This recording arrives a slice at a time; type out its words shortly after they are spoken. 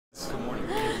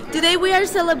Today we are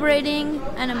celebrating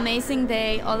an amazing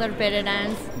day, all our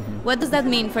veterans. What does that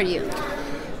mean for you?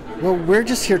 Well, we're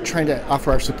just here trying to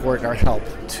offer our support and our help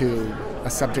to a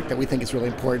subject that we think is really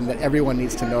important, that everyone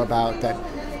needs to know about, that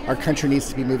our country needs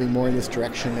to be moving more in this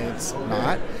direction, and it's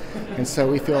not. And so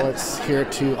we feel it's here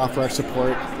to offer our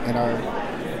support and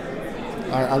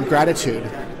our gratitude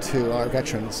to our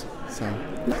veterans. So,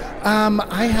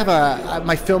 I have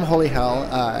my film Holy Hell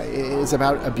is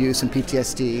about abuse and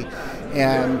PTSD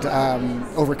and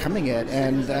overcoming it.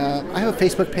 And I have a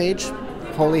Facebook page.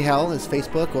 Holy Hell is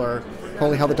Facebook, or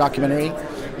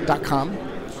holyhellthedocumentary.com.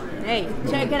 Hey,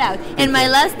 check it out. And my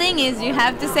last thing is you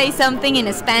have to say something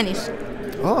in Spanish.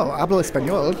 Oh, hablo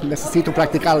español. Necesito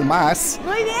practicar más.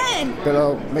 Muy bien.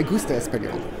 Pero me gusta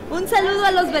español. Un saludo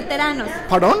a los veteranos.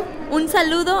 ¿Pardon? Un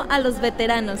saludo a los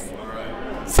veteranos.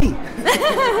 Sí.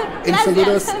 En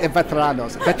saludos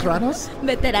veteranos. ¿Veteranos?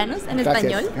 Veteranos en Gracias.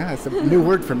 español. Yeah, it's a new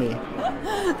word for me.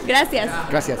 Gracias.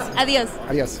 Gracias. Adiós.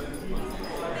 Adiós.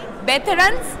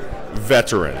 Veterans?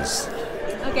 Veterans.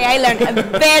 Okay, I learned.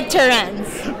 Veterans.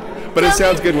 But it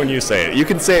sounds good when you say it. You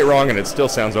can say it wrong and it still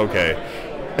sounds okay.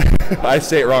 I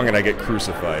say it wrong and I get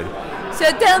crucified.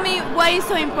 So tell me, why is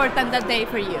so important that day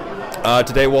for you?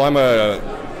 Today, well, I'm a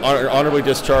honorably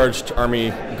discharged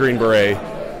Army Green Beret,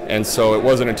 and so it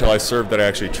wasn't until I served that I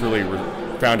actually truly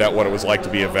found out what it was like to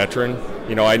be a veteran.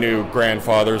 You know, I knew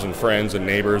grandfathers and friends and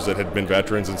neighbors that had been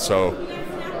veterans, and so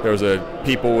there was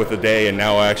people with the day, and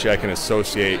now actually I can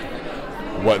associate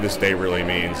what this day really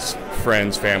means.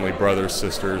 Friends, family, brothers,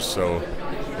 sisters, so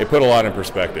it put a lot in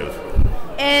perspective.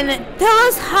 And tell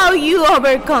us how you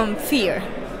overcome fear.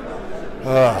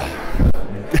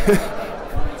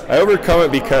 I overcome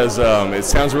it because it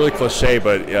sounds really cliche,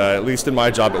 but at least in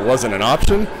my job it wasn't an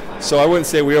option. So I wouldn't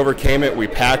say we overcame it, we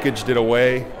packaged it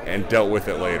away and dealt with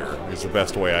it later is the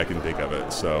best way I can think of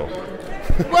it. So.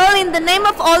 Well, in the name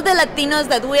of all the Latinos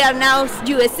that we are now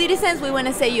U.S. citizens, we want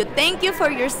to say you thank you for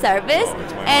your service.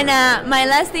 And my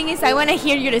last thing is I want to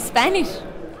hear your Spanish.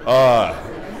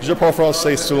 Je parle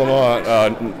français seulement,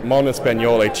 mon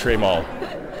espagnol est très mal.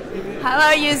 How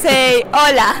about you say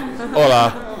hola?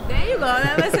 Hola. There you go,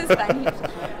 that was Spanish.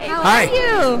 Hey, how Hi. are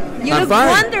you? You I'm look fine.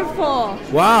 wonderful.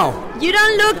 Wow. You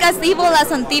don't look as evil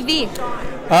as on TV.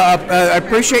 I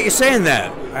appreciate you saying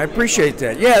that. I appreciate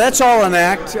that. Yeah, that's all an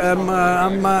act.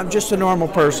 I'm just a normal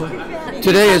person.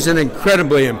 Today is an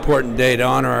incredibly important day to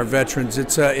honor our veterans.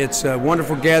 It's a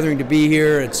wonderful gathering to be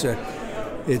here. It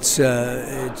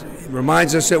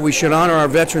reminds us that we should honor our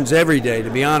veterans every day, to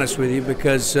be honest with you,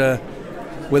 because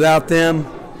without them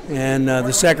and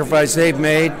the sacrifice they've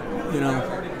made, you know,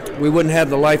 we wouldn't have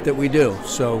the life that we do.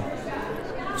 So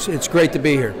it's great to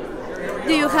be here.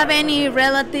 Do you have any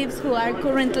relatives who are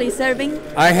currently serving?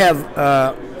 I have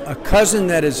a cousin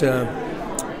that is a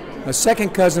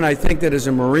second cousin, I think, that is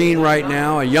a Marine right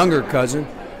now, a younger cousin,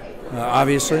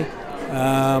 obviously.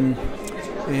 And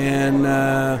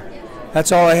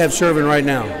that's all I have serving right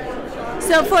now.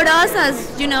 So for us, as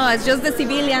you know, as just the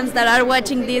civilians that are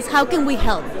watching this, how can we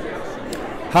help?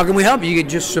 How can we help? You can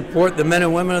just support the men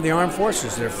and women of the armed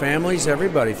forces, their families,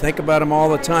 everybody. Think about them all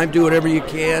the time. Do whatever you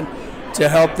can to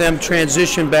help them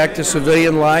transition back to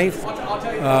civilian life.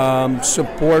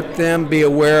 Support them. Be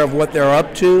aware of what they're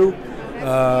up to.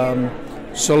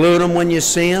 Salute them when you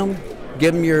see them.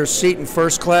 Give them your seat in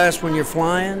first class when you're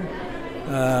flying.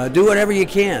 Do whatever you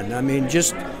can. I mean,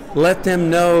 just let them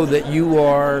know that you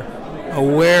are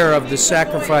aware of the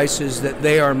sacrifices that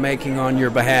they are making on your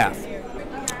behalf.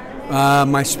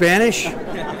 My Spanish?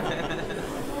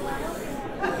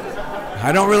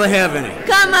 I don't really have any.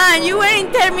 Come on, you were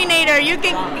in Terminator. You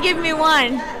can give me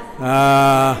one.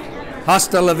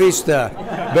 Hasta la vista,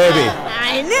 baby.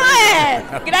 I knew it.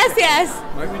 Gracias.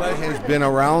 My wife has been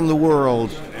around the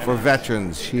world for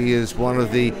veterans. She is one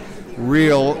of the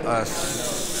real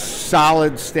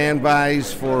solid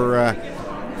standbys for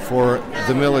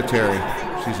the military.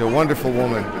 She's a wonderful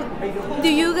woman. Do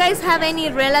you guys have any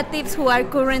relatives who are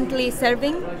currently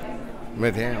serving?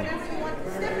 Madame.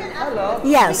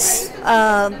 Yes,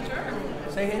 a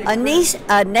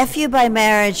nephew by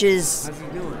marriage's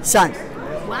son.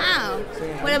 Wow.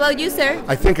 What about you, sir?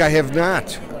 I think I have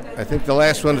not. I think the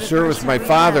last one to serve was my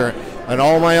father and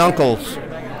all my uncles.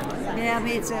 Yeah,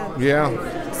 me too. Yeah.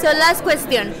 So last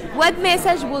question. What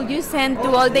message will you send to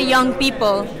all the young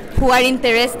people who are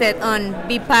interested on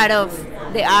be part of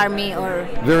the Army or...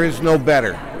 There is no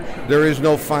better. There is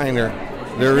no finer.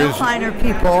 There No is finer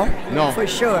people, No. for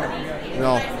sure.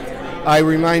 no. I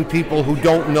remind people who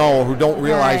don't know, who don't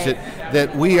realize Right. it,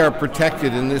 that we are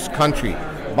protected in this country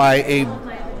by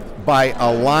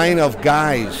a line of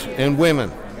guys and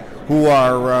women who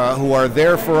are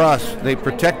there for us. They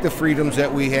protect the freedoms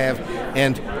that we have,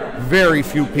 and very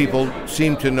few people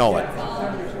seem to know it.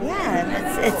 Yeah,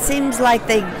 and it seems like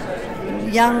the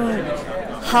young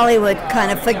Hollywood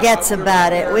kind of forgets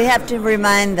about it. We have to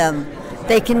remind them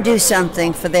they can do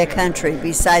something for their country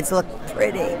besides look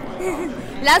pretty.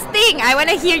 Last thing, I want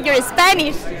to hear your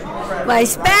Spanish. My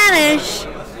Spanish?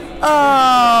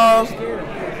 Oh,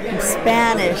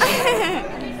 Spanish.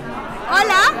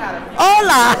 Hola.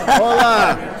 Hola.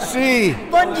 Hola, sí.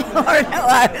 Buongiorno,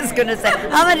 I was going to say.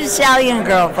 I'm an Italian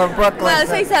girl from Brooklyn. Well,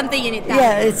 say something in Italian.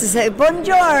 Yeah, it's to say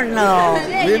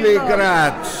buongiorno. Lili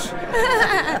Graz.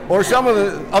 Or some of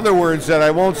the other words that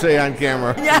I won't say on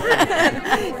camera.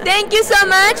 Thank you so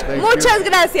much. Thank Muchas you.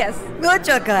 gracias.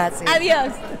 Muchas gracias.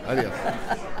 Adios. Adios.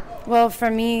 Well, for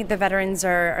me, the veterans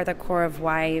are the core of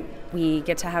why we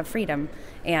get to have freedom,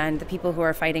 and the people who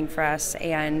are fighting for us.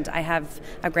 And I have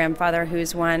a grandfather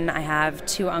who's one, I have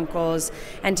 2 uncles,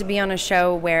 and to be on a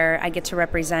show where I get to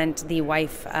represent the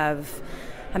wife of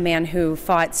a man who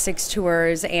fought 6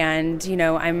 tours, and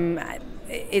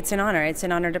it's an honor. It's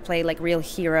an honor to play like real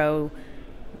hero,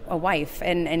 a wife,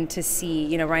 and to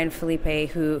see Ryan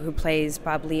Felipe who plays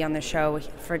Bob Lee on the show,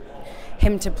 for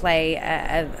him to play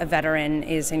a veteran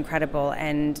is incredible,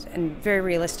 and very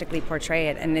realistically portray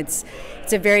it. And it's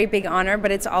a very big honor,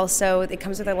 but it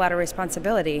comes with a lot of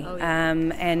responsibility. Oh, yeah.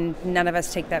 And none of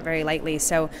us take that very lightly.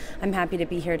 So I'm happy to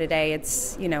be here today.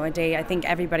 It's a day I think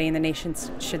everybody in the nation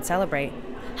should celebrate.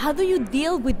 How do you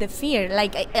deal with the fear,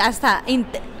 like in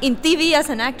TV as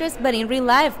an actress, but in real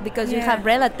life, because you have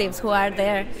relatives who are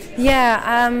there?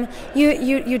 Yeah,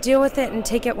 you deal with it and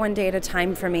take it one day at a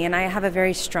time for me. And I have a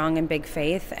very strong and big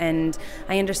faith, and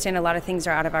I understand a lot of things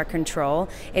are out of our control.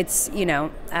 It's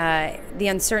the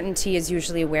uncertainty is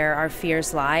usually where our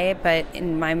fears lie, but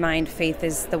in my mind, faith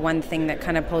is the one thing that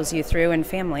kind of pulls you through, and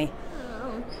family.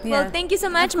 Well, thank you so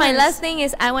much. My last thing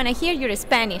is I want to hear your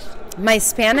Spanish. My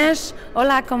Spanish?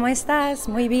 Hola, ¿cómo estás?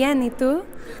 Muy bien, ¿y tú?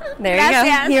 There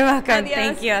Gracias. you go. You're welcome. Adios.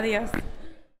 Thank you. Adios.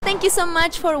 Thank you so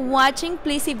much for watching.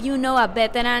 Please, if you know a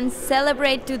veteran,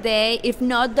 celebrate today. If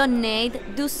not,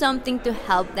 donate. Do something to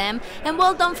help them. And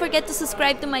well, don't forget to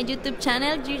subscribe to my YouTube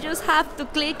channel. You just have to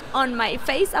click on my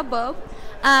face above.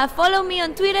 Follow me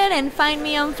on Twitter and find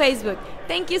me on Facebook.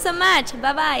 Thank you so much.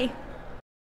 Bye-bye.